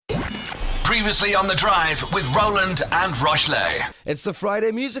Previously on The Drive with Roland and Rochley. It's the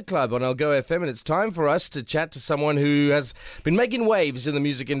Friday Music Club on Algoa FM, and it's time for us to chat to someone who has been making waves in the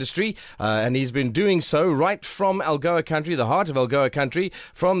music industry, and he's been doing so right from Algoa country, the heart of Algoa country,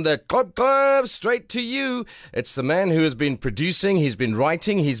 from the club straight to you. It's the man who has been producing, he's been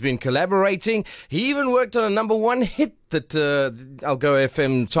writing, he's been collaborating. He even worked on a number one hit that Algoa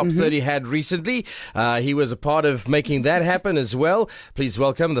FM Top 30 had recently. He was a part of making that happen as well. Please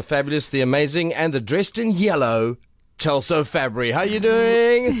welcome the fabulous, the amazing, and the dressed in yellow, Celso Fabbri. How you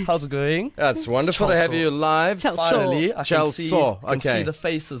doing? How's it going? It's wonderful to have you live. Celso. Finally, I can Celso. see the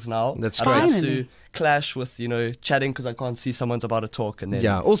faces now. That's I don't great. have to clash with, chatting because I can't see someone's about to talk. And then,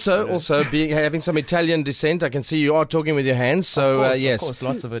 Yeah. Also, having some Italian descent, I can see you are talking with your hands. So yes, of course,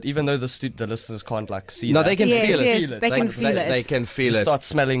 lots of it. Even though the listeners can't see no, that. they can Yes, feel it. yes, they can feel it. They can feel You it. start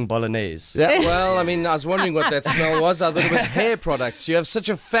smelling bolognese. Yeah, well, I mean, I was wondering what that smell was. I thought it was hair products. You have such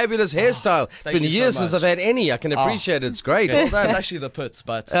a fabulous hairstyle. It's thank been you so years since much. I've had any. I can appreciate it. It's great. Well, that's actually the pits,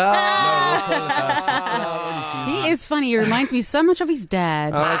 but no, we'll call it that. He is funny. He reminds me so much of his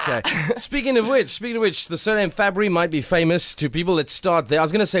dad. Okay. Speaking of which, the surname Fabbri might be famous to people. Let's start there. I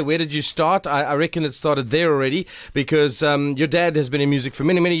was going to say, where did you start? I reckon it started there already because your dad has been in music for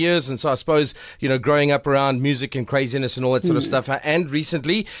many, many years. And so I suppose, growing up around music and craziness and all that sort of stuff. And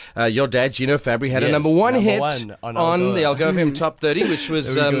recently, your dad, Gino Fabbri, had a Yes, number one number hit one on the Algoa FM Top 30, which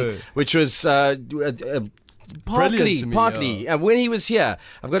was Brilliant to me, partly. When he was here,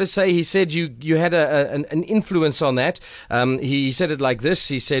 I've got to say, he said you had an influence on that. He said it like this.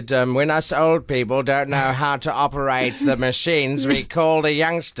 He said, when us old people don't know how to operate the machines, we call the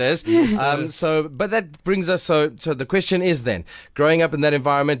youngsters. But that brings us, so the question is then, growing up in that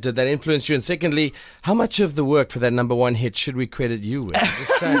environment, did that influence you? And secondly, how much of the work for that number one hit should we credit you with?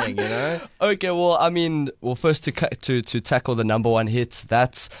 Just saying, Okay, well, first to tackle the number one hit,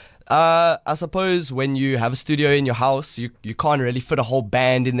 that's I suppose when you have a studio in your house, you can't really fit a whole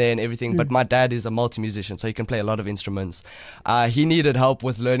band in there and everything. But my dad is a multi-musician, so he can play a lot of instruments. He needed help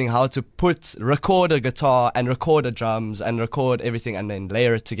with learning how to record a guitar and record the drums and record everything and then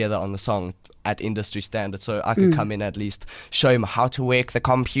layer it together on the song at industry standard. So I could come in at least show him how to work the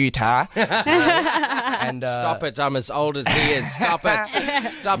computer. And Stop it, I'm as old as he is. Stop it.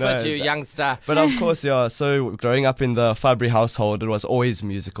 Stop it, you youngster. But of course, yeah, so growing up in the Fabbri household, it was always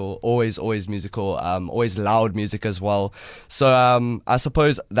musical, always musical, always loud music as well. So I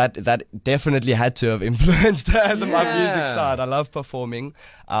suppose that definitely had to have influenced my music side. I love performing.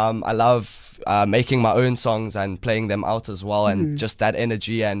 I love making my own songs and playing them out as well, and just that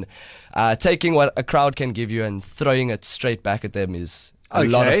energy and taking what a crowd can give you and throwing it straight back at them is a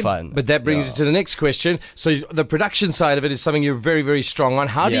lot of fun. But that brings us to the next question. So the production side of it is something you're very, very strong on.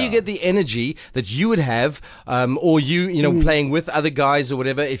 How do you get the energy that you would have, or playing with other guys or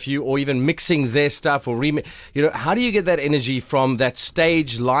whatever, or even mixing their stuff or how do you get that energy from that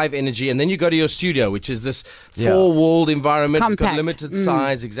stage live energy, and then you go to your studio, which is this four-walled environment, it's got limited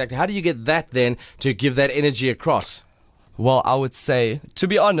size, exactly. How do you get that then to give that energy across? Well, I would say, to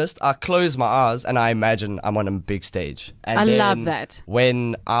be honest, I close my eyes and I imagine I'm on a big stage. And I then love that.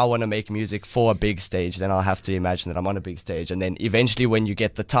 When I want to make music for a big stage, then I'll have to imagine that I'm on a big stage. And then eventually when you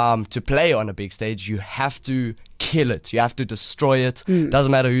get the time to play on a big stage, you have to kill it. You have to destroy it.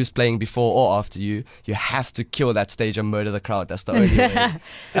 Doesn't matter who's playing before or after you. You have to kill that stage and murder the crowd. That's the only way.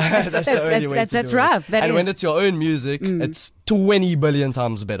 That's the only way to that's do rough. it. That and when is. it's your own music, it's 20 billion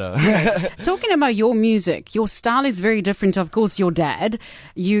times better. Talking about your music, your style is very different. Of course, your dad,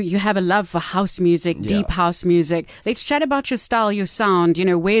 you have a love for house music, deep house music. Let's chat about your style, your sound.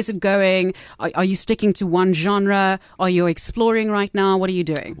 Where's it going? Are you sticking to one genre? Are you exploring right now? What are you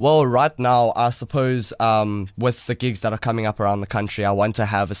doing? Well, right now, I suppose with the gigs that are coming up around the country, I want to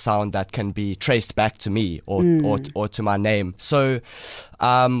have a sound that can be traced back to me or to my name. So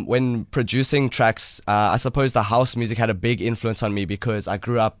when producing tracks, I suppose the house music had a big influence on me because I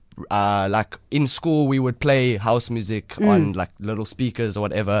grew up like in school we would play house music on like little speakers or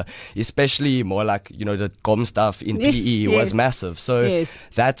whatever, especially more like the gom stuff in PE was massive. So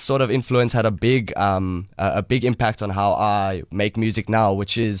that sort of influence had a big impact on how I make music now,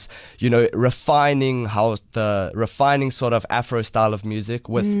 which is refining sort of Afro style of music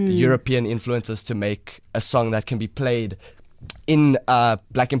with European influences to make a song that can be played in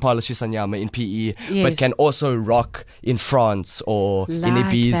Black Impala Shisanyama in PE, Yes. but can also rock in France or in Like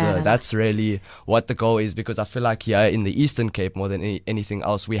Ibiza. that. That's really what the goal is, because I feel like here in the Eastern Cape, more than anything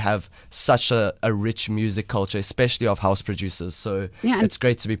else, we have such a rich music culture, especially of house producers. So Yeah, and- it's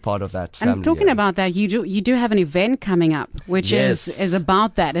great to be part of that family. And talking about that, you do have an event coming up, which Yes. is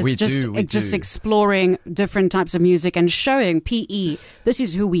about that. It's We just do, we it's just do. exploring different types of music and showing PE. This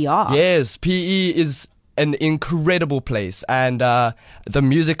is who we are. Yes, PE is an incredible place, and the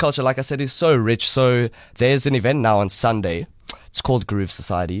music culture, like I said, is so rich. So there's an event now on Sunday. It's called Groove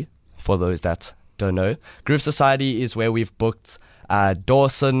Society, for those that don't know. Groove Society is where we've booked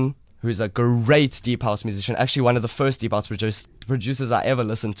Dawson, who's a great deep house musician, actually one of the first deep house producers I ever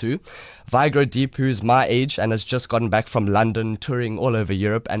listened to. Vigro Deep, who's my age and has just gotten back from London, touring all over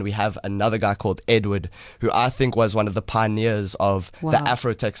Europe. And we have another guy called Edward, who I think was one of the pioneers of Wow. the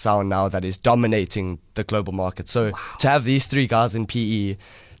Afrotech sound now that is dominating the global market. So to have these three guys in PE,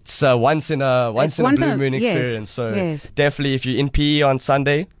 it's a once in a blue moon yes, experience. So yes. definitely, if you're in PE on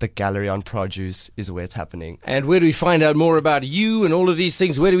Sunday, the gallery on Produce is where it's happening. And where do we find out more about you and all of these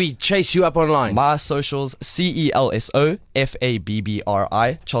things? Where do we chase you up online? My socials, CELSO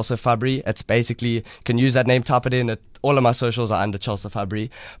FABBRI, Celso Fabbri. It's basically, you can use that name, type it in. All of my socials are under Celso Fabbri,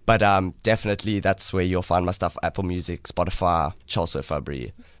 but definitely that's where you'll find my stuff: Apple Music, Spotify, Celso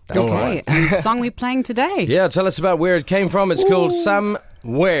Fabbri. That's All the one. right. And the song we're playing today. Yeah, tell us about where it came from. It's called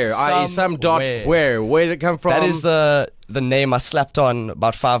Somewhere, i.e. some dot Somewhere. where. Where did it come from? That is the name I slapped on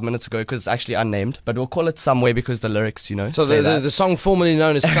about 5 minutes ago, because it's actually unnamed, but we'll call it Somewhere because the lyrics, So say the song formerly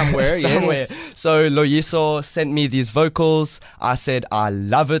known as Somewhere, Somewhere. yes. So Loyiso sent me these vocals. I said, I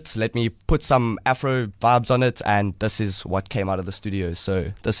love it. Let me put some Afro vibes on it. And this is what came out of the studio.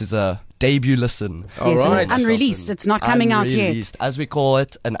 So this is a debut listen. All Yes, and right. it's unreleased. It's not coming out yet. Unreleased. As we call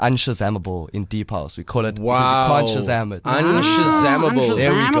it, an unshazamable in Deep House. We call it, Wow. because you can't Shazam it. Unshazamable.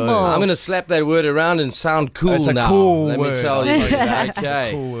 There we go. Unshazamable. I'm going to slap that word around and sound cool It's a now. cool Let me word. tell you. I'll tell you that. It's a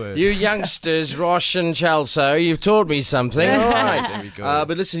Okay. cool word. You youngsters, Rosh and Celso, you've taught me something. All right. There we go.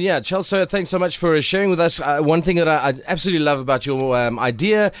 But listen, yeah, Celso, thanks so much for sharing with us. One thing that I absolutely love about your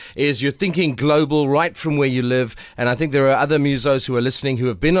idea is you're thinking global right from where you live. And I think there are other musos who are listening who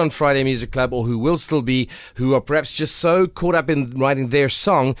have been on Friday Music Club or who will still be, who are perhaps just so caught up in writing their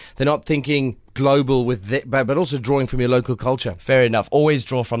song, they're not thinking global with but also drawing from your local culture. Fair enough. Always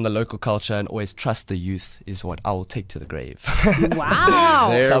draw from the local culture and always trust the youth is what I will take to the grave. Wow.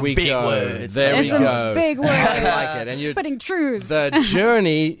 There Some we big go. words. There we It's go. a big word. I like it. And you're Spitting truth. The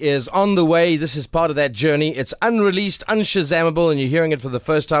journey is on the way. This is part of that journey. It's unreleased, unshazamable, and you're hearing it for the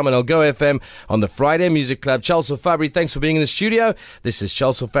first time on Algoa FM on the Friday Music Club. Celso Fabbri, thanks for being in the studio. This is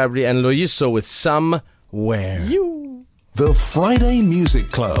Celso Fabbri and Loyiso with Somewhere. The Friday Music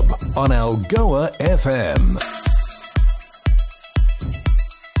Club on Algoa FM.